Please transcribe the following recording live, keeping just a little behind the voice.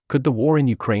Could the war in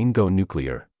Ukraine go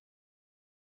nuclear?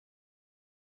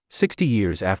 60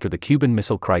 years after the Cuban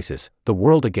Missile Crisis, the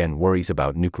world again worries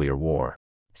about nuclear war.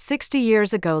 60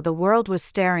 years ago, the world was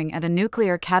staring at a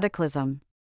nuclear cataclysm.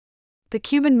 The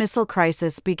Cuban Missile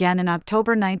Crisis began in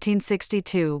October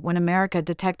 1962 when America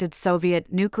detected Soviet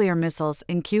nuclear missiles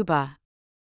in Cuba.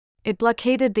 It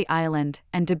blockaded the island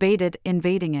and debated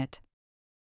invading it.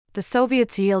 The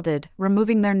Soviets yielded,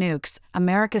 removing their nukes.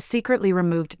 America secretly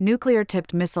removed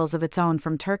nuclear-tipped missiles of its own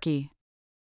from Turkey.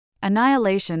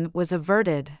 Annihilation was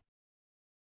averted.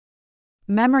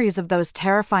 Memories of those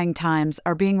terrifying times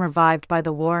are being revived by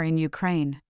the war in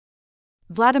Ukraine.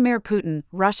 Vladimir Putin,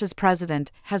 Russia's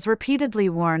president, has repeatedly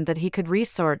warned that he could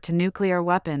resort to nuclear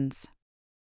weapons.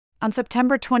 On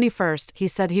September 21, he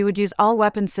said he would use all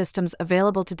weapon systems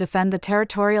available to defend the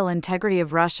territorial integrity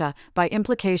of Russia, by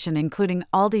implication including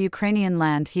all the Ukrainian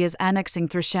land he is annexing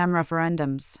through sham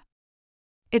referendums.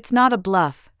 "It's not a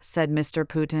bluff," said Mr.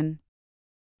 Putin.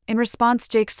 In response,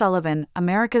 Jake Sullivan,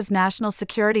 America's national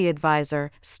security advisor,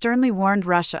 sternly warned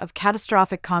Russia of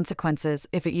catastrophic consequences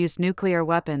if it used nuclear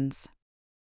weapons.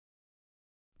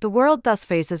 The world thus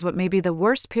faces what may be the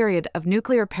worst period of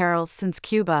nuclear peril since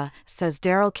Cuba, says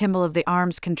Daryl Kimball of the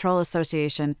Arms Control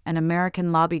Association, an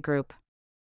American lobby group.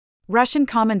 Russian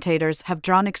commentators have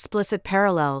drawn explicit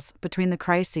parallels between the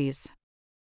crises.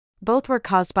 Both were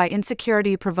caused by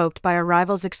insecurity provoked by a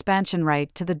rival's expansion right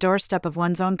to the doorstep of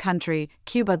one's own country,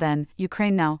 Cuba then,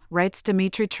 Ukraine now, writes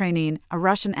Dmitry Trainin, a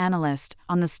Russian analyst,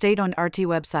 on the state-owned RT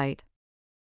website.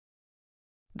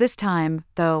 This time,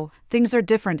 though, things are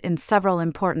different in several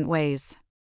important ways.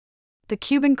 The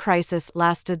Cuban crisis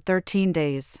lasted 13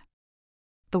 days.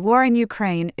 The war in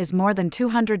Ukraine is more than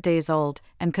 200 days old,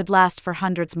 and could last for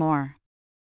hundreds more.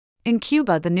 In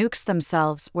Cuba, the nukes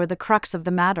themselves were the crux of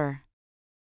the matter.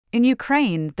 In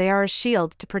Ukraine, they are a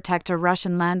shield to protect a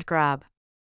Russian land grab.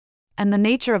 And the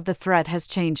nature of the threat has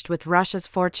changed with Russia's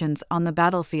fortunes on the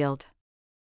battlefield.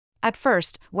 At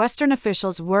first, Western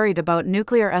officials worried about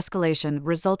nuclear escalation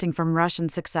resulting from Russian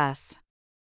success.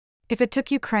 If it took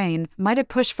Ukraine, might it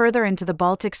push further into the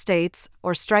Baltic states,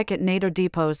 or strike at NATO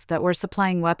depots that were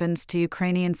supplying weapons to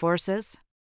Ukrainian forces?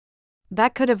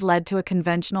 That could have led to a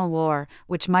conventional war,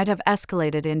 which might have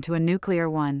escalated into a nuclear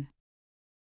one.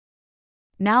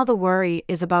 Now the worry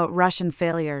is about Russian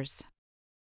failures.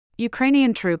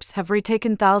 Ukrainian troops have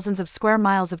retaken thousands of square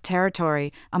miles of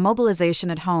territory. A mobilization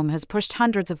at home has pushed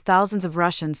hundreds of thousands of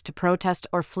Russians to protest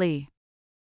or flee.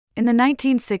 In the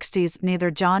 1960s, neither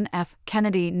John F.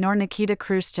 Kennedy nor Nikita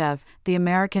Khrushchev, the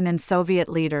American and Soviet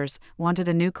leaders, wanted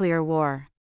a nuclear war.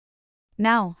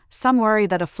 Now, some worry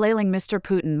that a flailing Mr.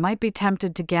 Putin might be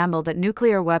tempted to gamble that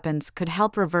nuclear weapons could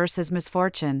help reverse his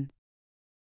misfortune.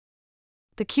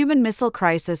 The Cuban Missile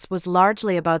Crisis was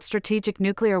largely about strategic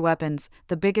nuclear weapons,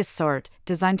 the biggest sort,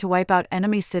 designed to wipe out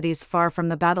enemy cities far from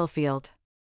the battlefield.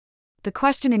 The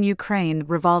question in Ukraine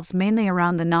revolves mainly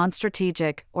around the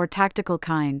non-strategic, or tactical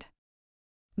kind.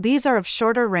 These are of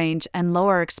shorter range and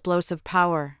lower explosive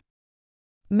power.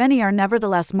 Many are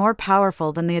nevertheless more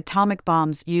powerful than the atomic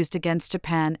bombs used against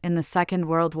Japan in the Second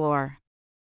World War.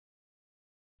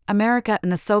 America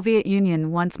and the Soviet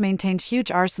Union once maintained huge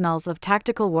arsenals of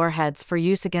tactical warheads for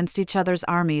use against each other's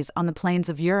armies on the plains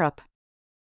of Europe.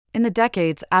 In the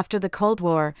decades after the Cold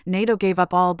War, NATO gave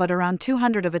up all but around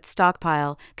 200 of its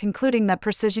stockpile, concluding that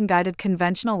precision-guided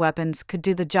conventional weapons could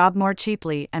do the job more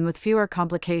cheaply and with fewer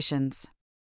complications.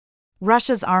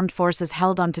 Russia's armed forces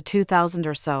held on to 2,000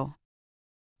 or so.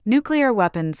 Nuclear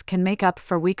weapons can make up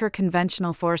for weaker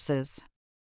conventional forces.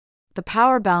 The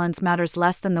power balance matters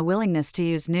less than the willingness to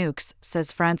use nukes,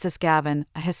 says Francis Gavin,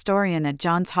 a historian at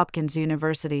Johns Hopkins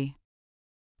University.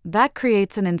 That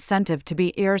creates an incentive to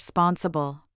be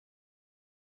irresponsible.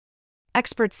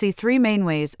 Experts see three main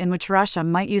ways in which Russia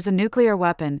might use a nuclear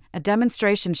weapon: a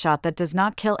demonstration shot that does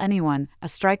not kill anyone, a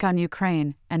strike on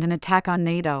Ukraine, and an attack on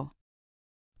NATO.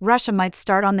 Russia might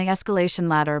start on the escalation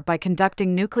ladder by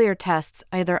conducting nuclear tests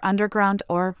either underground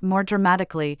or, more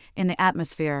dramatically, in the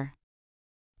atmosphere.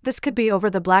 This could be over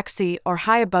the Black Sea or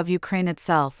high above Ukraine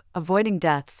itself, avoiding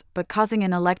deaths, but causing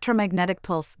an electromagnetic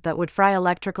pulse that would fry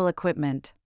electrical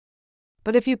equipment.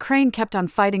 But if Ukraine kept on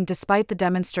fighting despite the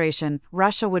demonstration,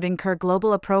 Russia would incur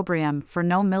global opprobrium for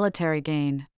no military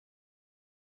gain.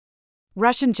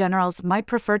 Russian generals might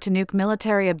prefer to nuke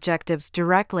military objectives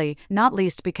directly, not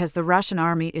least because the Russian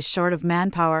army is short of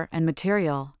manpower and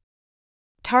material.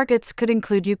 Targets could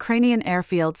include Ukrainian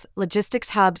airfields, logistics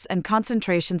hubs, and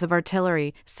concentrations of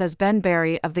artillery, says Ben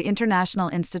Barry of the International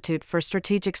Institute for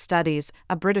Strategic Studies,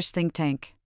 a British think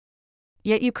tank.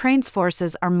 Yet Ukraine's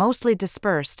forces are mostly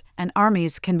dispersed, and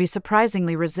armies can be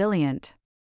surprisingly resilient.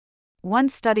 One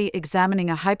study examining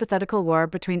a hypothetical war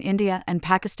between India and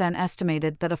Pakistan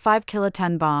estimated that a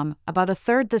 5-kiloton bomb, about a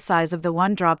third the size of the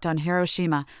one dropped on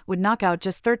Hiroshima, would knock out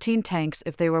just 13 tanks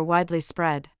if they were widely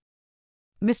spread.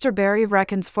 Mr. Berry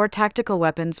reckons 4 tactical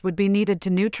weapons would be needed to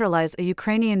neutralize a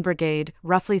Ukrainian brigade,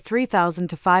 roughly 3,000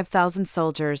 to 5,000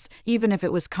 soldiers, even if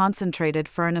it was concentrated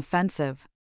for an offensive.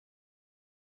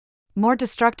 More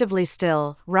destructively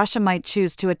still, Russia might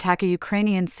choose to attack a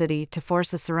Ukrainian city to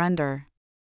force a surrender.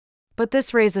 But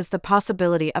this raises the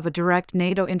possibility of a direct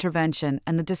NATO intervention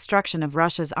and the destruction of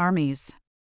Russia's armies.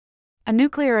 A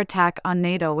nuclear attack on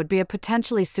NATO would be a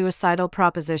potentially suicidal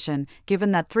proposition,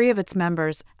 given that 3 of its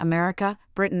members, America,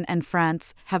 Britain, and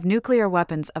France, have nuclear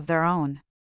weapons of their own.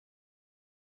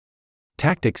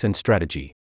 Tactics and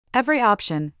strategy. Every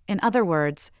option, in other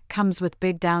words, comes with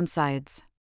big downsides.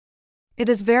 It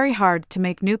is very hard to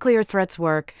make nuclear threats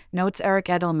work, notes Eric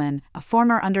Edelman, a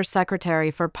former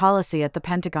undersecretary for policy at the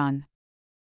Pentagon.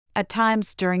 At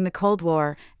times during the Cold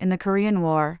War, in the Korean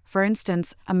War, for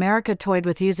instance, America toyed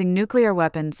with using nuclear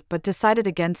weapons but decided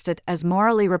against it as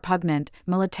morally repugnant,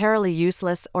 militarily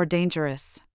useless, or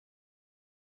dangerous.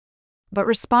 But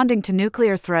responding to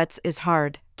nuclear threats is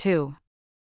hard, too.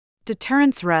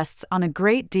 Deterrence rests on a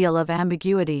great deal of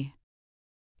ambiguity.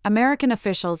 American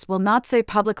officials will not say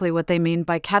publicly what they mean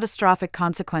by catastrophic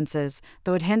consequences,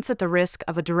 though it hints at the risk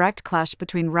of a direct clash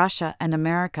between Russia and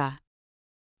America.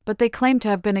 But they claim to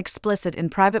have been explicit in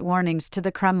private warnings to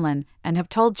the Kremlin, and have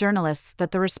told journalists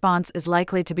that the response is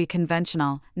likely to be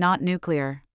conventional, not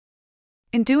nuclear.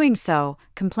 In doing so,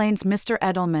 complains Mr.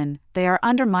 Edelman, they are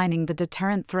undermining the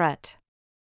deterrent threat.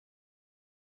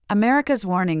 America's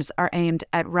warnings are aimed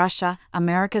at Russia,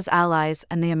 America's allies,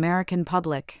 and the American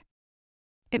public.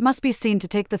 It must be seen to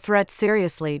take the threat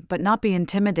seriously but not be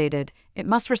intimidated. It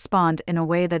must respond in a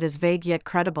way that is vague yet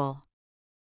credible.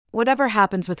 Whatever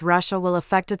happens with Russia will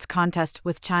affect its contest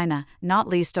with China, not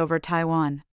least over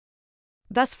Taiwan.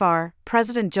 Thus far,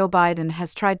 President Joe Biden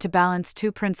has tried to balance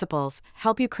 2 principles: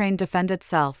 help Ukraine defend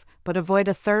itself, but avoid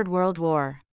a third world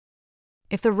war.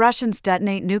 If the Russians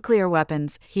detonate nuclear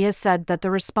weapons, he has said that the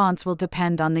response will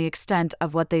depend on the extent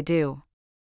of what they do.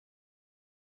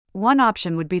 One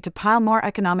option would be to pile more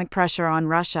economic pressure on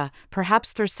Russia,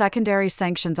 perhaps through secondary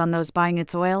sanctions on those buying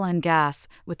its oil and gas,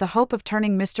 with the hope of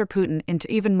turning Mr. Putin into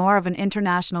even more of an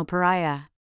international pariah.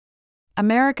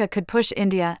 America could push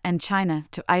India and China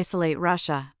to isolate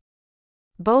Russia.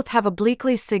 Both have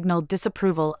obliquely signaled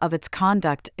disapproval of its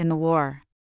conduct in the war.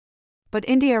 But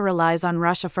India relies on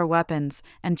Russia for weapons,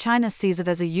 and China sees it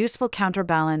as a useful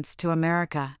counterbalance to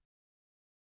America.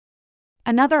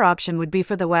 Another option would be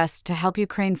for the West to help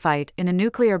Ukraine fight in a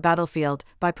nuclear battlefield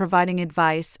by providing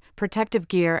advice, protective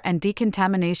gear, and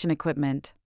decontamination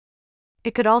equipment.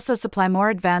 It could also supply more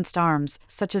advanced arms,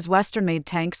 such as Western-made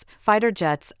tanks, fighter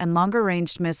jets, and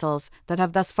longer-ranged missiles that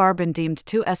have thus far been deemed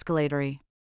too escalatory.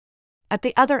 At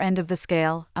the other end of the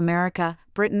scale, America,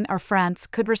 Britain, or France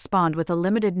could respond with a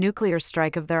limited nuclear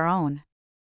strike of their own.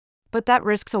 But that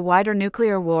risks a wider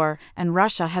nuclear war, and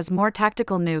Russia has more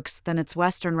tactical nukes than its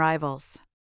Western rivals.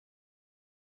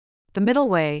 The middle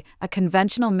way, a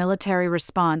conventional military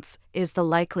response, is the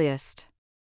likeliest.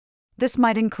 This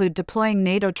might include deploying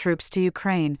NATO troops to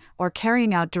Ukraine, or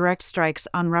carrying out direct strikes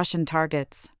on Russian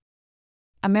targets.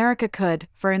 America could,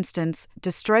 for instance,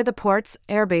 destroy the ports,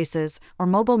 airbases, or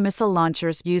mobile missile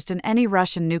launchers used in any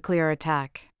Russian nuclear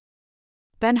attack.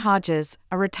 Ben Hodges,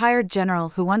 a retired general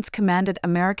who once commanded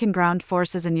American ground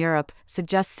forces in Europe,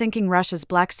 suggests sinking Russia's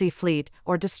Black Sea Fleet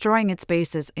or destroying its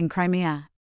bases in Crimea.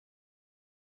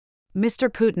 Mr.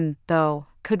 Putin, though,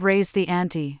 could raise the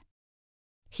ante.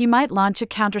 He might launch a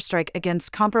counterstrike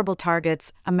against comparable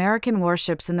targets, American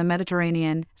warships in the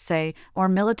Mediterranean, say, or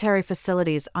military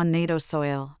facilities on NATO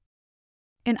soil.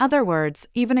 In other words,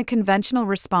 even a conventional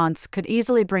response could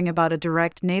easily bring about a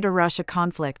direct NATO-Russia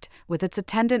conflict, with its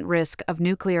attendant risk of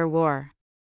nuclear war.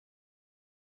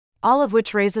 All of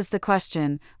which raises the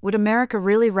question, would America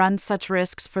really run such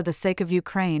risks for the sake of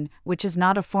Ukraine, which is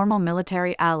not a formal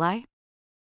military ally?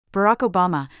 Barack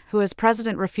Obama, who as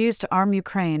president refused to arm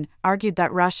Ukraine, argued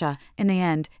that Russia, in the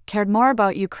end, cared more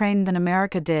about Ukraine than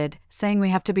America did, saying we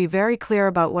have to be very clear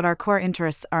about what our core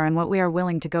interests are and what we are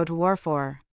willing to go to war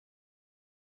for.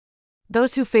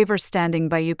 Those who favor standing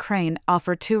by Ukraine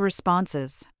offer 2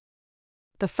 responses.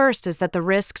 The first is that the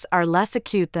risks are less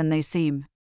acute than they seem.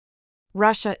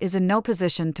 Russia is in no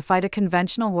position to fight a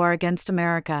conventional war against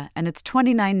America and its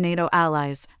 29 NATO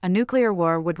allies. A nuclear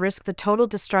war would risk the total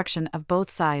destruction of both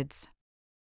sides.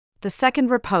 The second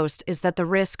riposte is that the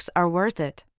risks are worth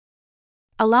it.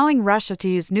 Allowing Russia to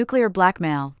use nuclear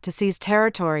blackmail to seize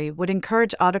territory would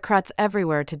encourage autocrats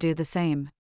everywhere to do the same.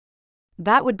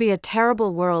 That would be a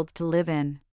terrible world to live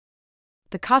in.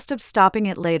 The cost of stopping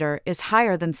it later is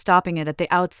higher than stopping it at the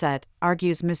outset,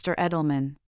 argues Mr.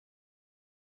 Edelman.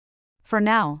 For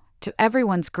now, to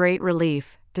everyone's great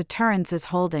relief, deterrence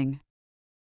is holding.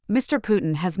 Mr.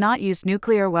 Putin has not used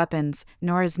nuclear weapons,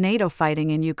 nor is NATO fighting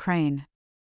in Ukraine.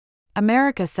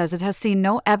 America says it has seen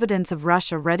no evidence of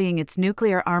Russia readying its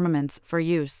nuclear armaments for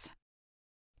use.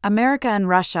 America and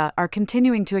Russia are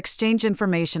continuing to exchange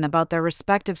information about their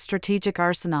respective strategic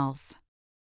arsenals.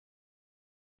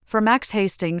 For Max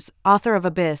Hastings, author of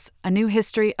Abyss, A New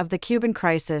History of the Cuban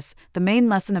Crisis, the main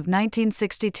lesson of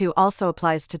 1962 also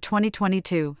applies to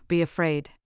 2022, be afraid.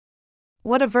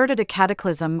 What averted a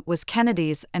cataclysm was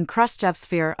Kennedy's and Khrushchev's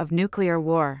fear of nuclear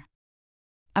war.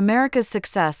 America's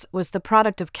success was the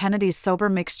product of Kennedy's sober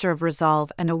mixture of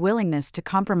resolve and a willingness to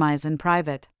compromise in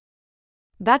private.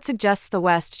 That suggests the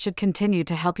West should continue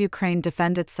to help Ukraine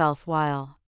defend itself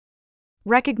while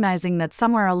recognizing that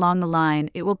somewhere along the line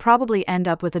it will probably end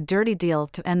up with a dirty deal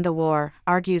to end the war,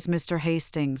 argues Mr.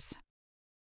 Hastings.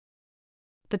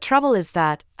 The trouble is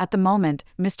that, at the moment,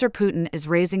 Mr. Putin is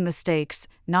raising the stakes,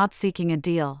 not seeking a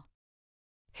deal.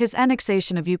 His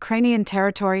annexation of Ukrainian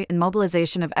territory and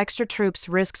mobilization of extra troops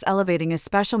risks elevating a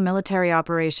special military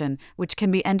operation, which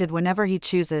can be ended whenever he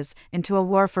chooses, into a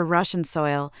war for Russian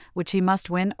soil, which he must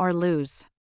win or lose.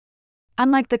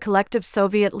 Unlike the collective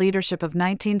Soviet leadership of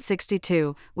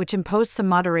 1962, which imposed some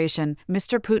moderation,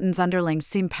 Mr. Putin's underlings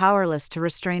seem powerless to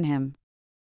restrain him.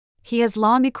 He has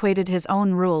long equated his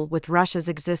own rule with Russia's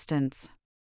existence.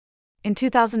 In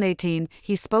 2018,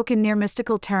 he spoke in near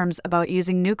mystical terms about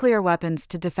using nuclear weapons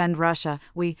to defend Russia.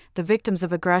 We, the victims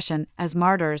of aggression, as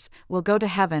martyrs, will go to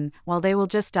heaven, while they will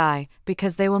just die,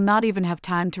 because they will not even have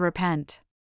time to repent.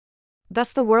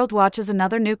 Thus the world watches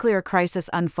another nuclear crisis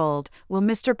unfold. Will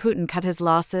Mr. Putin cut his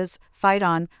losses, fight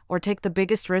on, or take the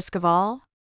biggest risk of all?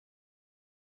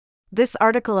 This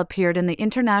article appeared in the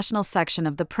international section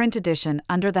of the print edition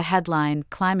under the headline,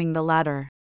 Climbing the Ladder.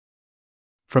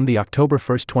 From the October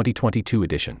 1, 2022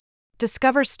 edition.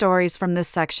 Discover stories from this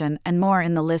section and more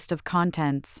in the list of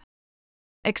contents.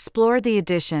 Explore the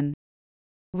edition.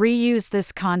 Reuse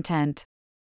this content.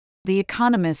 The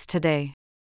Economist today.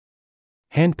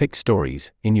 Handpicked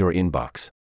stories in your inbox.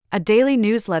 A daily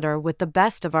newsletter with the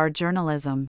best of our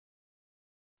journalism.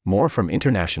 More from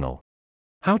International.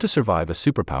 How to survive a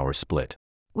superpower split.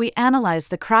 We analyze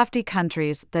the crafty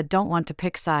countries that don't want to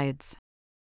pick sides.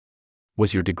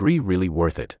 Was your degree really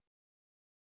worth it?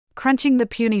 Crunching the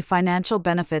puny financial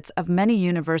benefits of many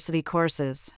university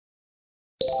courses.